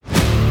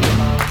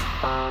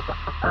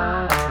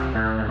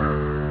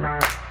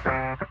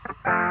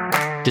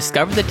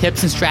Discover the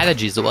tips and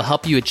strategies that will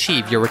help you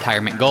achieve your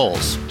retirement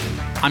goals.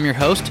 I'm your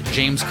host,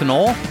 James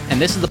Knoll, and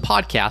this is the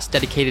podcast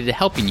dedicated to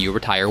helping you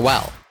retire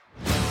well.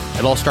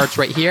 It all starts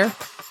right here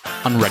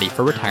on Ready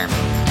for Retirement.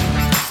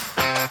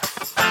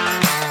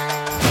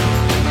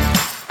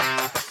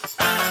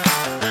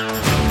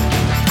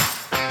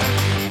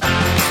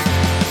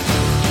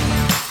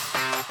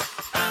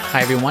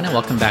 Hi, everyone, and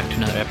welcome back to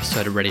another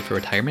episode of Ready for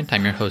Retirement.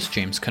 I'm your host,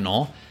 James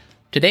Knoll.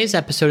 Today's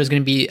episode is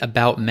going to be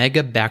about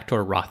mega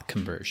backdoor Roth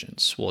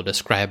conversions. We'll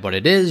describe what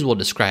it is, we'll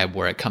describe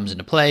where it comes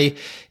into play,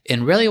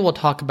 and really we'll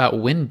talk about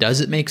when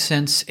does it make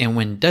sense and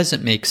when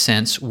doesn't make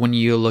sense when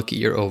you look at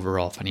your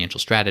overall financial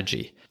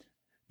strategy.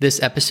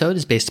 This episode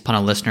is based upon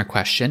a listener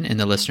question, and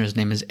the listener's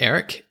name is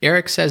Eric.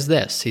 Eric says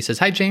this. He says,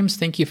 "Hi, James.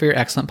 Thank you for your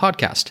excellent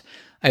podcast.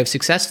 I have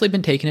successfully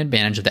been taking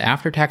advantage of the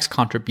after-tax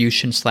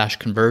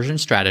contribution/conversion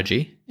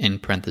strategy, in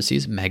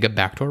parentheses, mega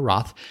backdoor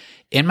Roth,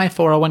 in my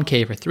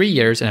 401k for 3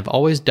 years and have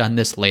always done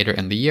this later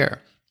in the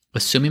year.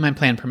 Assuming my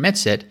plan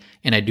permits it,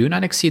 and I do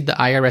not exceed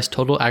the IRS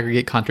total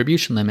aggregate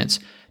contribution limits,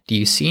 do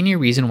you see any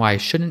reason why I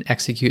shouldn't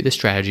execute this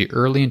strategy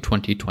early in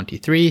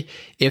 2023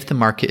 if the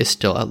market is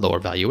still at lower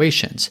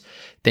valuations?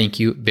 Thank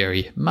you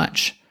very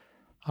much."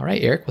 All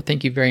right, Eric. Well,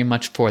 thank you very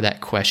much for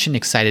that question.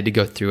 Excited to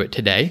go through it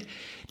today.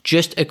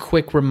 Just a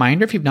quick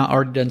reminder, if you've not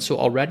already done so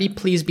already,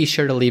 please be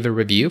sure to leave a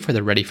review for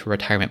the Ready for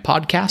Retirement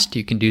podcast.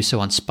 You can do so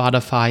on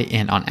Spotify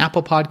and on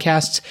Apple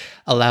Podcasts.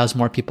 Allows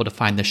more people to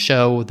find the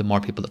show. The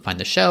more people that find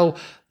the show,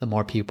 the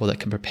more people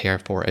that can prepare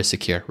for a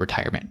secure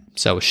retirement.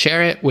 So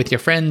share it with your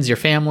friends, your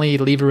family.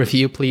 Leave a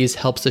review, please.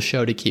 Helps the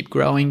show to keep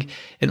growing.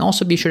 And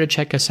also be sure to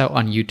check us out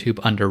on YouTube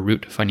under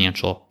Root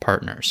Financial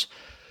Partners.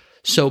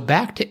 So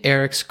back to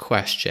Eric's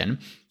question,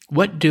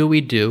 what do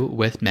we do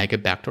with mega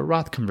backdoor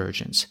Roth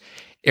conversions?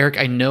 Eric,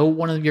 I know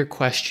one of your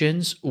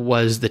questions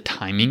was the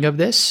timing of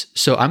this,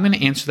 so I'm going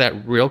to answer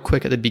that real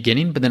quick at the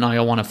beginning, but then I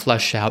want to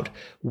flesh out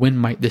when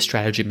might this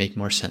strategy make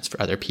more sense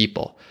for other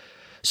people.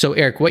 So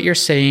Eric, what you're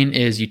saying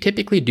is you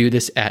typically do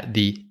this at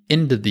the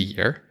end of the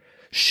year.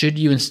 Should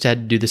you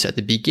instead do this at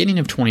the beginning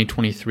of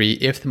 2023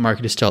 if the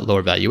market is still at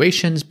lower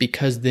valuations,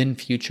 because then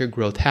future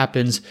growth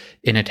happens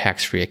in a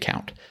tax-free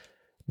account?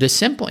 The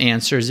simple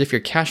answer is if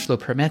your cash flow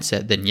permits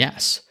it, then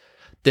yes.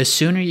 The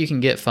sooner you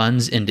can get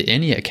funds into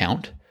any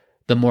account,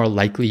 the more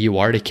likely you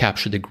are to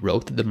capture the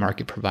growth that the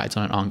market provides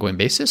on an ongoing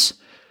basis.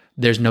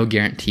 There's no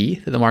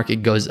guarantee that the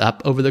market goes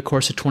up over the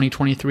course of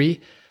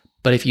 2023,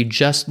 but if you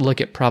just look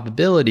at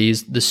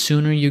probabilities, the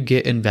sooner you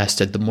get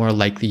invested, the more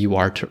likely you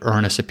are to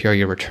earn a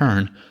superior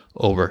return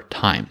over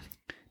time.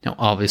 Now,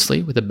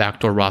 obviously, with a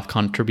backdoor Roth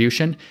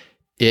contribution,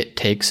 it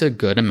takes a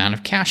good amount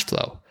of cash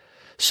flow.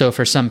 So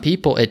for some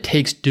people, it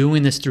takes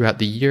doing this throughout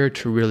the year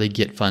to really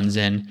get funds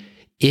in.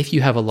 If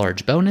you have a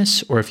large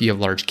bonus or if you have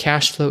large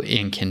cash flow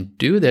and can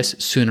do this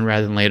sooner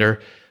rather than later,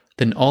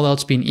 then all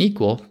else being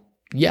equal,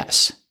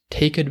 yes,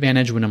 take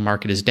advantage when a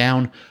market is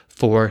down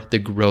for the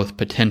growth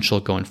potential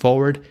going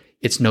forward.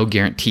 It's no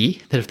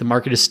guarantee that if the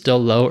market is still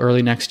low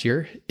early next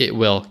year, it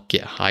will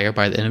get higher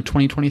by the end of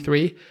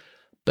 2023.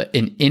 But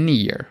in any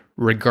year,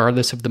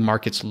 regardless if the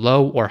market's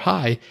low or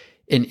high,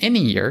 in any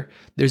year,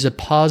 there's a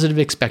positive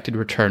expected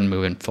return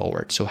moving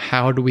forward. So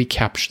how do we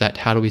capture that?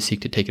 How do we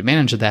seek to take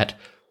advantage of that?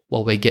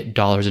 Well, we get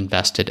dollars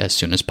invested as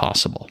soon as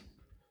possible.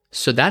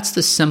 So that's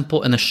the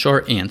simple and the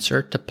short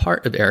answer to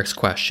part of Eric's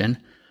question.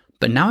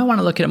 But now I want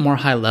to look at it more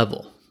high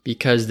level,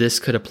 because this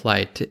could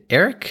apply to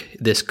Eric,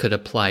 this could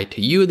apply to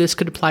you, this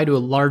could apply to a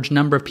large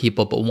number of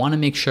people, but want to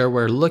make sure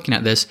we're looking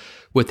at this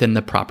within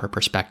the proper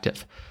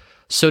perspective.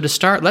 So to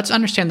start, let's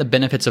understand the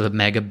benefits of a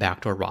mega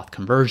backdoor Roth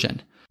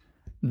conversion.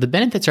 The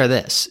benefits are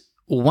this.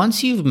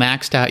 Once you've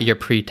maxed out your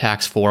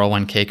pre-tax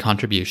 401k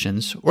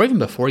contributions, or even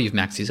before you've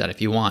maxed these out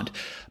if you want,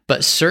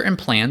 but certain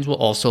plans will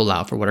also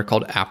allow for what are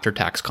called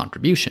after-tax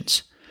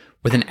contributions.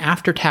 With an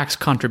after-tax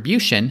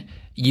contribution,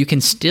 you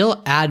can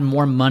still add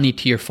more money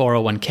to your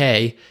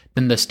 401k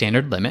than the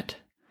standard limit.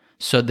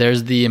 So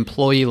there's the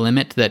employee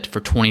limit that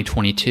for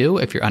 2022,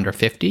 if you're under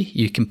 50,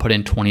 you can put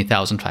in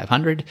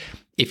 $20,500.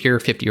 If you're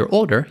 50 or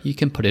older, you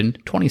can put in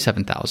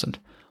 $27,000.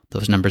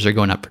 Those numbers are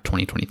going up for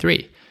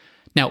 2023.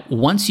 Now,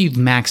 once you've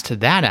maxed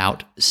that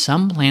out,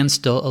 some plans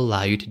still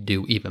allow you to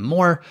do even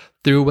more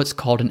through what's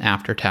called an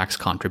after-tax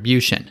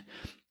contribution.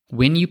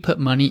 When you put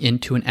money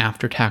into an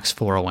after-tax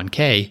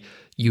 401k,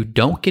 you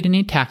don't get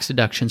any tax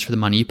deductions for the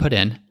money you put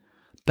in,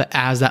 but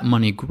as that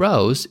money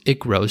grows, it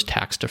grows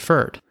tax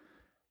deferred.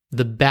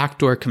 The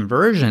backdoor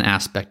conversion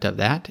aspect of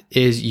that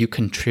is you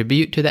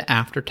contribute to the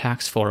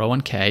after-tax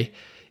 401k,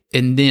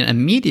 and then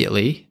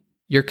immediately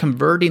you're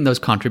converting those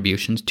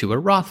contributions to a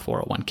Roth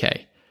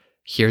 401k.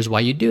 Here's why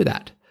you do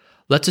that.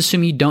 Let's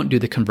assume you don't do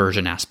the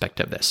conversion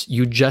aspect of this.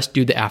 You just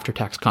do the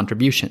after-tax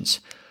contributions.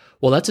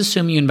 Well, let's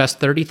assume you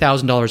invest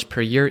 $30,000 per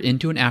year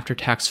into an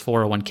after-tax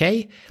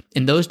 401k,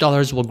 and those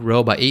dollars will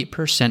grow by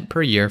 8%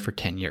 per year for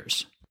 10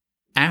 years.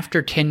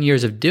 After 10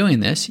 years of doing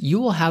this, you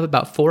will have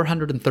about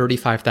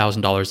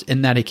 $435,000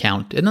 in that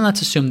account, and then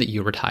let's assume that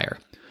you retire.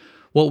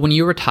 Well, when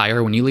you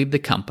retire, when you leave the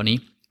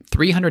company,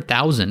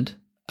 $300,000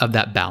 of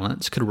that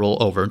balance could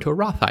roll over into a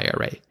Roth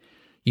IRA.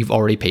 You've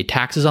already paid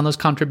taxes on those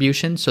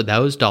contributions, so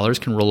those dollars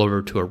can roll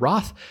over to a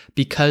Roth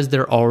because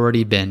they're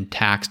already been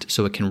taxed,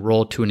 so it can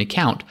roll to an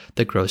account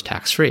that grows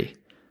tax-free.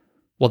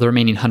 While the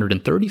remaining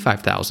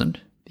 $135,000,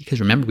 because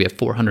remember we have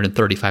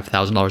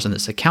 $435,000 in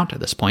this account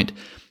at this point,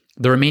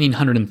 the remaining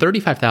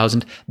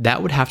 $135,000,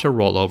 that would have to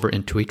roll over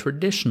into a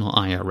traditional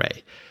IRA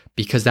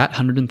because that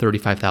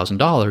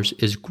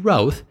 $135,000 is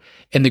growth,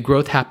 and the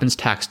growth happens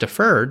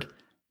tax-deferred,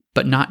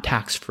 but not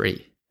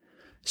tax-free.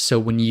 So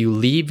when you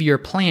leave your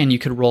plan, you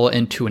could roll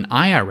into an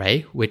IRA,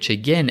 which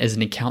again is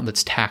an account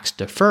that's tax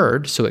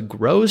deferred, so it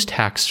grows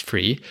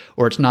tax-free,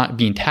 or it's not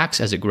being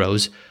taxed as it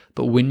grows,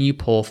 but when you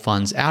pull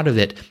funds out of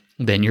it,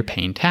 then you're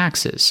paying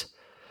taxes.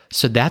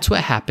 So that's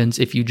what happens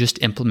if you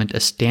just implement a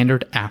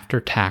standard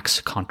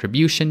after-tax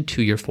contribution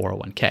to your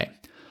 401k.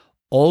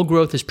 All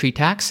growth is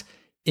pre-tax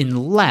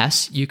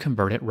unless you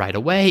convert it right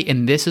away,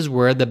 and this is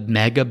where the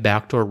mega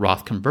backdoor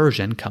Roth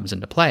conversion comes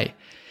into play.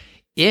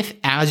 If,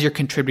 as you're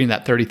contributing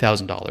that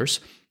 $30,000,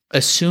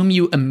 assume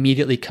you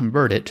immediately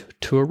convert it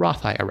to a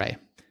Roth IRA.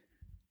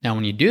 Now,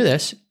 when you do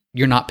this,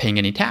 you're not paying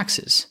any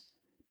taxes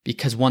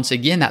because once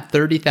again, that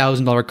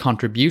 $30,000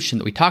 contribution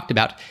that we talked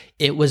about,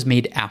 it was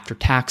made after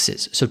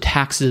taxes. So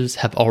taxes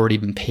have already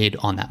been paid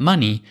on that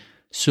money.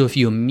 So if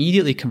you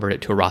immediately convert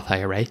it to a Roth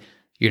IRA,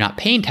 you're not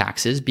paying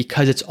taxes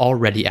because it's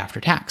already after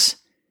tax.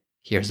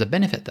 Here's the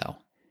benefit though.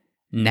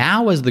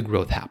 Now as the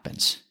growth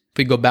happens, if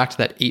we go back to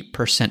that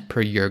 8%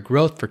 per year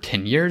growth for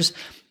 10 years,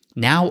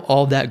 now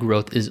all that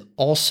growth is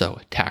also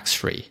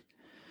tax-free.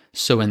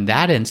 So in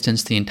that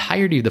instance, the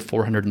entirety of the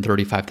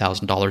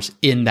 $435,000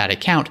 in that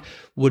account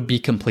would be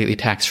completely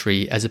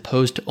tax-free as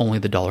opposed to only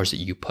the dollars that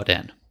you put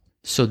in.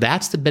 So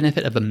that's the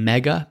benefit of a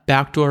mega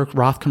backdoor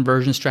Roth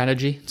conversion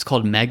strategy. It's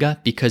called mega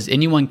because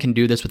anyone can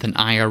do this with an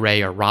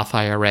IRA or Roth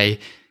IRA.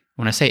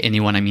 When I say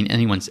anyone, I mean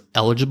anyone's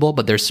eligible,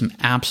 but there's some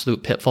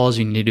absolute pitfalls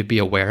you need to be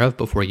aware of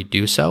before you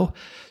do so.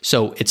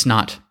 So it's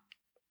not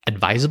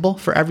advisable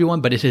for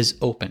everyone, but it is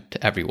open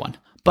to everyone.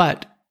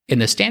 But in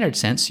the standard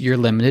sense, you're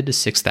limited to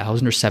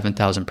 $6,000 or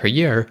 $7,000 per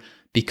year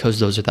because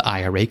those are the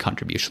IRA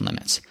contribution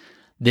limits.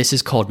 This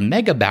is called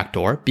mega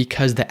backdoor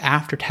because the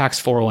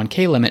after-tax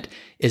 401k limit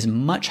is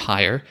much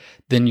higher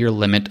than your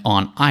limit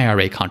on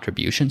IRA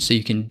contribution. So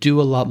you can do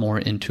a lot more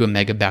into a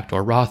mega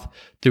backdoor Roth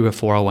through a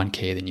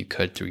 401k than you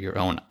could through your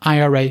own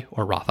IRA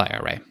or Roth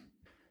IRA.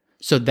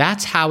 So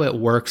that's how it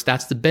works.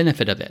 That's the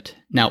benefit of it.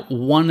 Now,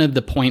 one of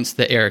the points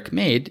that Eric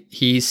made,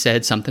 he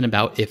said something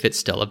about if it's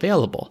still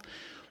available.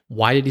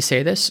 Why did he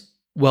say this?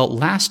 Well,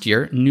 last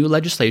year, new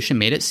legislation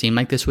made it seem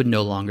like this would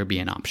no longer be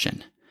an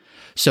option.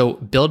 So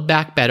Build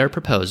Back Better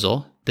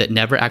proposal that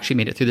never actually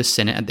made it through the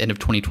Senate at the end of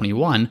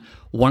 2021,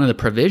 one of the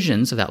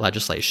provisions of that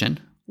legislation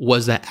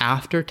was that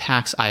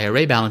after-tax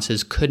IRA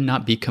balances could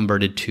not be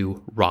converted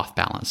to Roth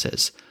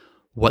balances.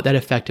 What that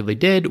effectively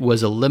did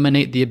was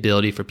eliminate the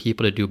ability for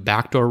people to do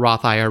backdoor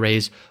Roth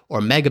IRAs or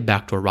mega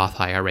backdoor Roth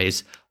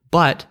IRAs,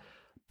 but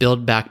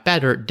Build Back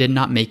Better did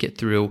not make it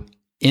through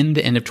in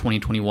the end of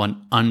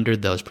 2021 under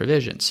those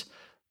provisions.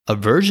 A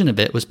version of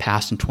it was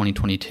passed in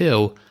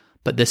 2022,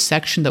 but the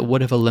section that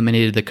would have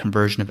eliminated the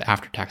conversion of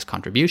after-tax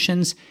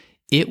contributions,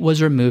 it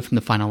was removed from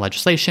the final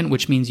legislation,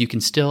 which means you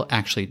can still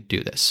actually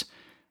do this.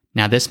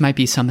 Now, this might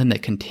be something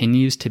that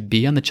continues to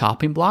be on the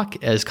chopping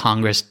block as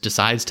Congress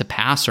decides to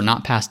pass or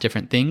not pass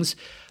different things,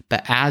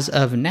 but as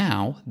of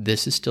now,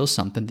 this is still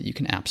something that you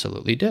can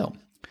absolutely do.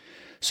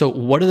 So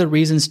what are the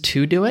reasons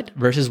to do it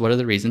versus what are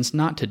the reasons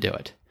not to do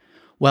it?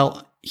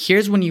 Well,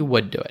 here's when you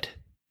would do it.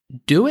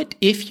 Do it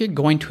if you're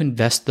going to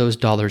invest those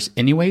dollars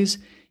anyways,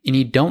 and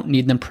you don't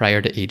need them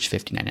prior to age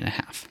 59 and a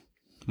half.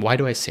 Why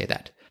do I say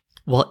that?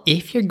 Well,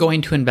 if you're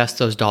going to invest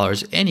those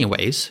dollars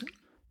anyways,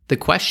 the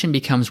question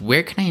becomes,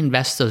 where can I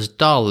invest those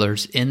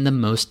dollars in the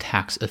most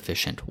tax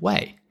efficient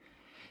way?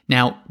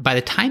 Now, by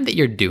the time that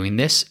you're doing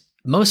this,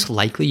 most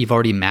likely you've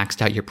already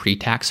maxed out your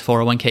pre-tax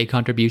 401k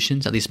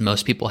contributions. At least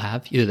most people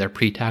have, either their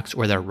pre-tax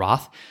or their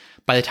Roth.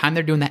 By the time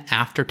they're doing the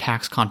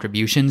after-tax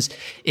contributions,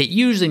 it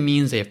usually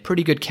means they have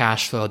pretty good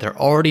cash flow. They're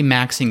already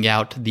maxing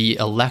out the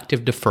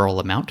elective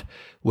deferral amount,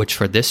 which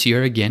for this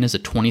year, again, is a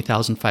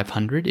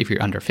 $20,500 if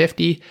you're under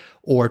 50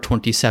 or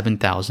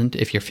 $27,000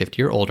 if you're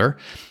 50 or older.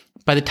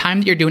 By the time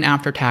that you're doing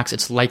after tax,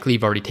 it's likely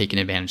you've already taken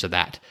advantage of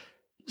that.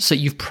 So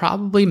you've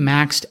probably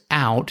maxed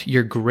out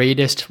your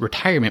greatest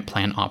retirement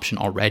plan option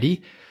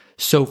already.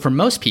 So for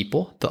most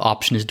people, the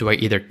option is, do I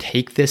either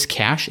take this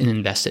cash and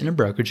invest it in a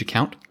brokerage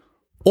account,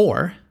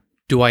 or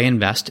do I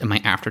invest in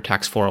my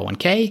after-tax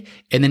 401k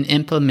and then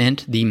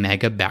implement the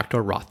mega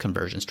backdoor Roth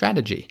conversion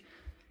strategy?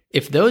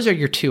 If those are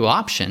your two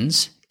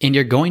options and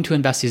you're going to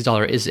invest these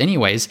dollars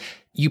anyways,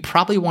 you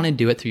probably want to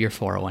do it through your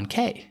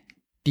 401k.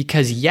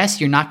 Because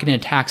yes, you're not getting a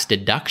tax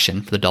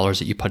deduction for the dollars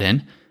that you put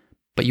in,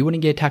 but you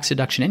wouldn't get a tax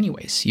deduction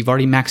anyways. You've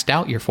already maxed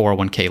out your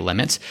 401k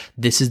limits.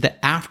 This is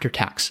the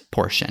after-tax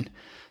portion.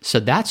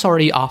 So that's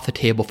already off the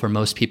table for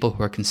most people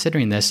who are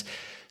considering this.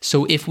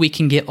 So if we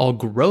can get all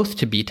growth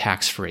to be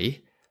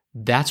tax-free,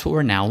 that's what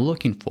we're now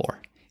looking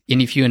for.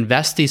 And if you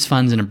invest these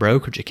funds in a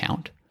brokerage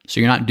account, So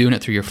you're not doing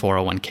it through your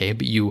 401k,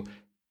 but you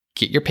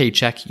get your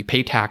paycheck, you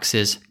pay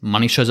taxes,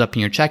 money shows up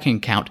in your checking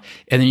account,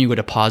 and then you go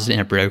deposit it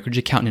in a brokerage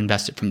account and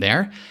invest it from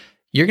there.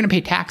 You're going to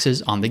pay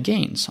taxes on the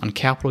gains, on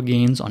capital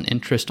gains, on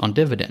interest, on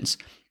dividends.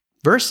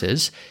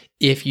 Versus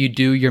if you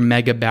do your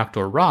mega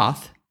backdoor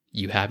Roth,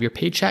 you have your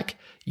paycheck,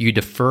 you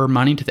defer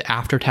money to the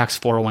after-tax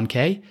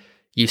 401k,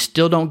 you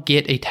still don't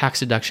get a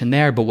tax deduction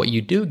there, but what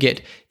you do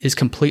get is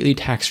completely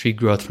tax-free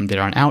growth from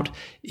there on out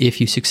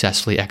if you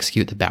successfully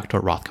execute the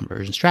backdoor Roth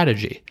conversion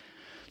strategy.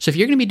 So if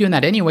you're going to be doing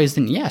that anyways,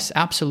 then yes,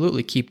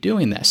 absolutely keep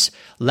doing this.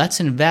 Let's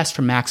invest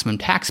for maximum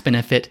tax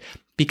benefit,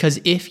 because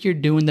if you're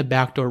doing the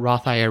backdoor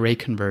Roth IRA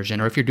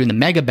conversion, or if you're doing the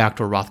mega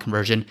backdoor Roth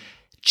conversion,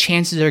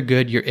 chances are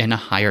good you're in a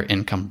higher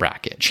income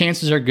bracket.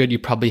 Chances are good you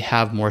probably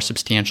have more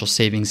substantial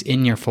savings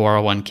in your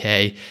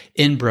 401k,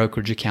 in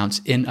brokerage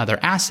accounts, in other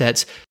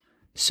assets.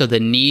 So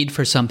the need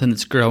for something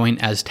that's growing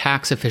as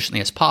tax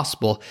efficiently as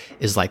possible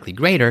is likely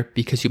greater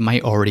because you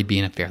might already be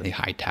in a fairly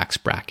high tax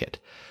bracket.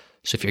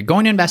 So if you're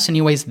going to invest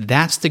anyways,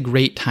 that's the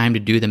great time to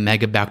do the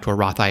mega backdoor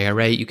Roth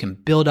IRA. You can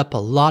build up a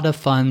lot of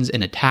funds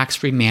in a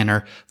tax-free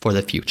manner for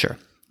the future.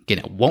 Again,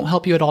 it won't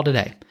help you at all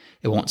today.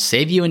 It won't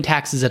save you in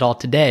taxes at all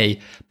today,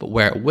 but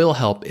where it will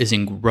help is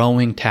in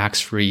growing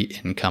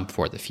tax-free income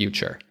for the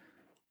future.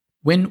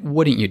 When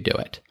wouldn't you do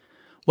it?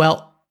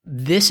 Well,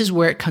 this is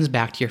where it comes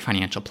back to your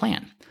financial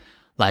plan.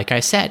 Like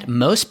I said,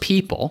 most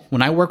people,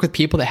 when I work with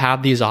people that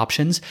have these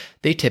options,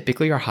 they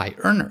typically are high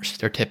earners.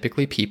 They're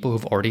typically people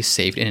who've already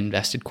saved and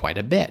invested quite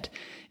a bit.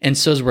 And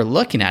so as we're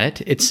looking at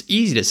it, it's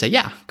easy to say,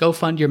 yeah, go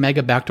fund your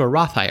mega backdoor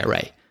Roth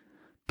IRA.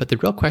 But the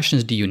real question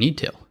is, do you need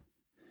to?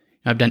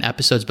 I've done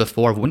episodes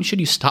before of when should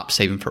you stop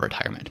saving for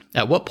retirement?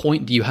 At what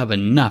point do you have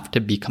enough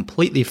to be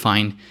completely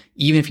fine,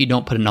 even if you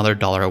don't put another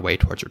dollar away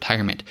towards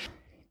retirement?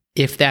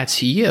 If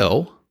that's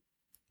you,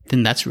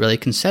 then let's really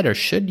consider,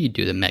 should you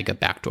do the mega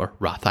backdoor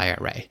Roth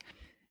IRA?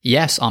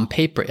 Yes, on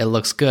paper, it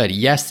looks good.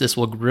 Yes, this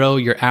will grow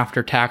your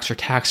after-tax or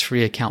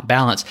tax-free account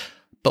balance,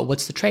 but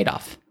what's the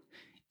trade-off?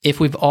 If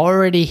we've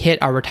already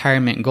hit our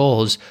retirement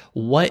goals,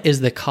 what is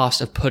the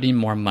cost of putting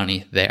more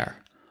money there?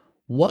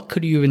 What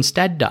could you have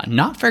instead done?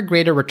 Not for a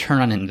greater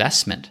return on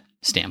investment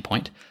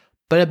standpoint,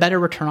 but a better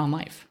return on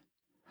life.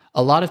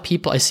 A lot of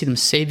people, I see them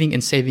saving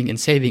and saving and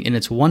saving, and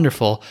it's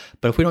wonderful,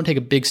 but if we don't take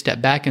a big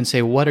step back and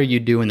say, what are you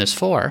doing this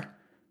for?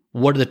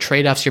 What are the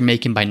trade-offs you're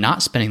making by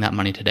not spending that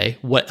money today?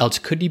 What else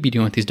could you be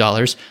doing with these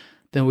dollars?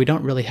 Then we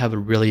don't really have a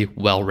really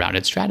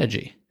well-rounded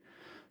strategy.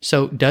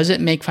 So does it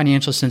make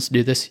financial sense to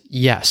do this?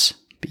 Yes.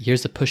 But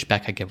here's the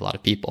pushback I give a lot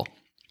of people.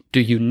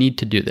 Do you need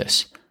to do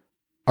this?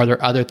 Are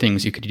there other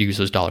things you could use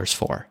those dollars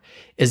for?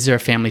 Is there a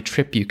family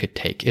trip you could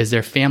take? Is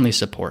there family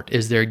support?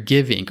 Is there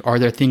giving? Are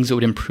there things that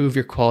would improve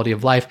your quality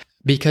of life?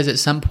 Because at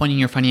some point in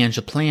your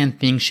financial plan,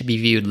 things should be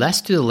viewed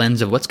less through the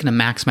lens of what's going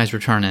to maximize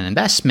return on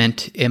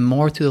investment and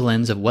more through the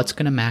lens of what's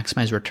going to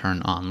maximize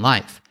return on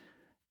life.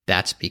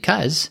 That's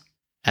because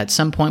at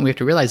some point we have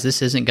to realize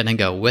this isn't going to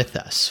go with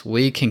us.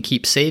 We can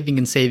keep saving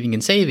and saving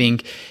and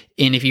saving.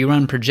 And if you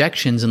run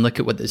projections and look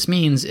at what this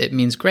means, it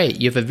means great.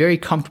 You have a very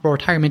comfortable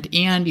retirement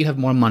and you have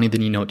more money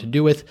than you know what to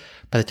do with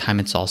by the time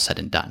it's all said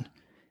and done.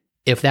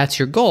 If that's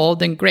your goal,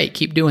 then great,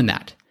 keep doing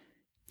that.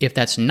 If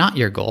that's not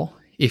your goal,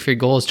 if your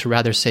goal is to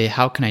rather say,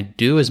 how can I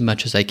do as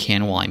much as I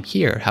can while I'm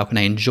here? How can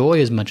I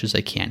enjoy as much as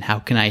I can? How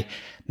can I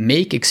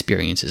make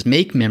experiences,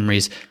 make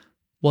memories?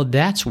 Well,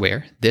 that's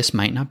where this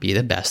might not be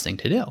the best thing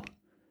to do.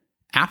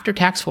 After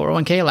tax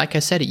 401k, like I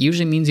said, it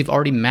usually means you've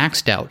already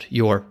maxed out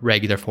your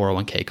regular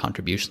 401k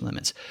contribution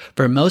limits.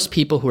 For most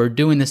people who are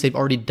doing this, they've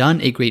already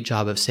done a great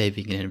job of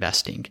saving and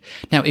investing.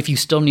 Now, if you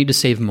still need to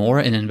save more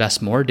and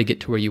invest more to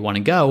get to where you want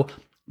to go,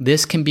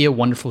 this can be a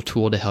wonderful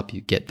tool to help you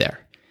get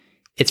there.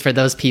 It's for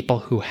those people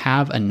who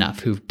have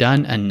enough, who've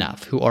done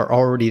enough, who are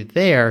already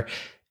there.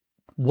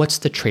 What's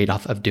the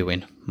trade-off of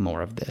doing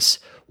more of this?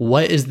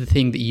 What is the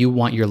thing that you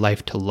want your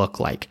life to look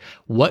like?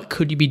 What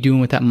could you be doing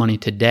with that money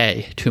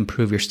today to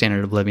improve your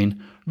standard of living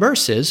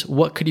versus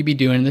what could you be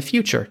doing in the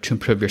future to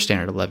improve your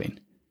standard of living?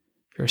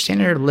 If your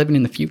standard of living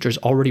in the future is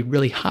already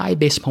really high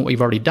based upon what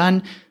you've already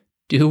done,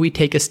 do we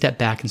take a step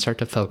back and start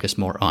to focus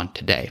more on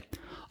today?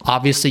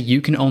 Obviously,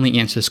 you can only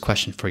answer this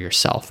question for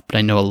yourself, but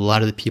I know a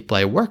lot of the people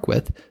I work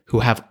with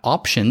who have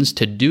options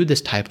to do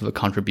this type of a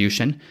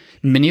contribution.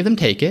 Many of them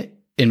take it.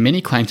 In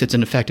many clients, it's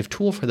an effective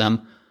tool for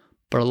them,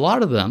 but a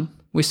lot of them,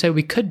 we say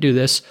we could do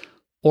this,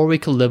 or we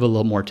could live a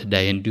little more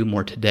today and do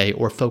more today,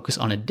 or focus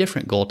on a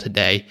different goal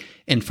today.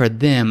 And for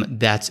them,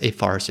 that's a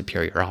far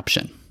superior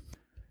option.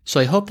 So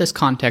I hope this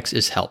context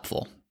is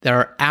helpful. There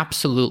are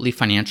absolutely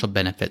financial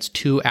benefits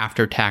to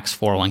after-tax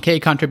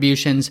 401k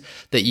contributions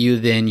that you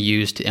then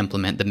use to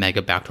implement the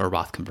mega backdoor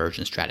Roth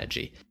conversion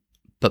strategy.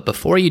 But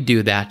before you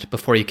do that,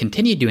 before you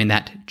continue doing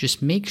that,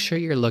 just make sure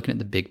you're looking at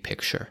the big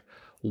picture.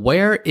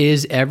 Where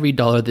is every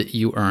dollar that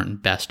you earn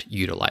best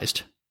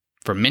utilized?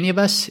 For many of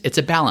us, it's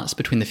a balance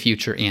between the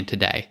future and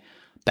today.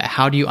 but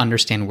how do you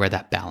understand where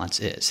that balance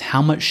is?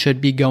 How much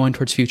should be going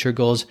towards future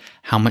goals?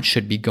 How much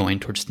should be going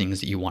towards things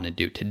that you want to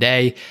do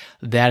today?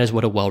 That is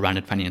what a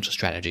well-rounded financial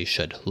strategy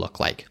should look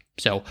like.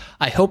 So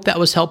I hope that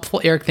was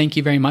helpful. Eric, thank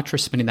you very much for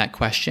submitting that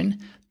question.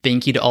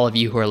 Thank you to all of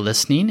you who are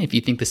listening. If you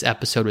think this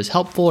episode was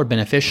helpful or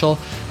beneficial,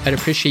 I'd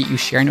appreciate you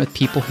sharing it with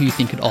people who you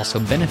think could also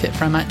benefit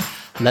from it.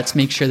 Let's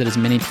make sure that as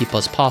many people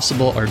as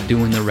possible are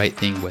doing the right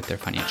thing with their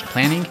financial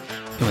planning.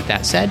 And with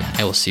that said,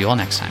 I will see you all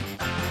next time.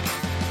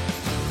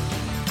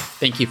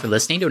 Thank you for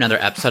listening to another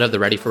episode of the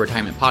Ready for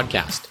Retirement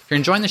podcast. If you're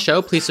enjoying the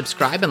show, please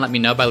subscribe and let me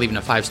know by leaving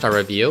a 5-star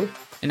review.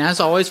 And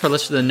as always, for a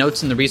list of the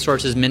notes and the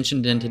resources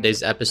mentioned in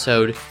today's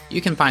episode,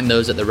 you can find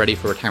those at the Ready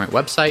for Retirement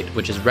website,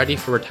 which is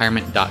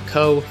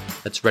readyforretirement.co.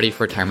 That's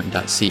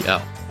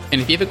readyforretirement.co. And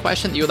if you have a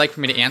question that you would like for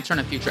me to answer in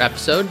a future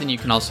episode, then you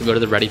can also go to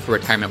the Ready for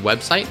Retirement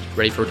website,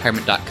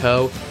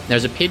 readyforretirement.co.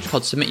 There's a page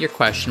called Submit Your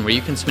Question where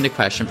you can submit a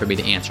question for me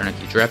to answer in a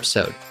future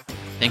episode.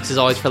 Thanks as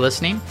always for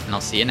listening, and I'll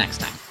see you next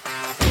time.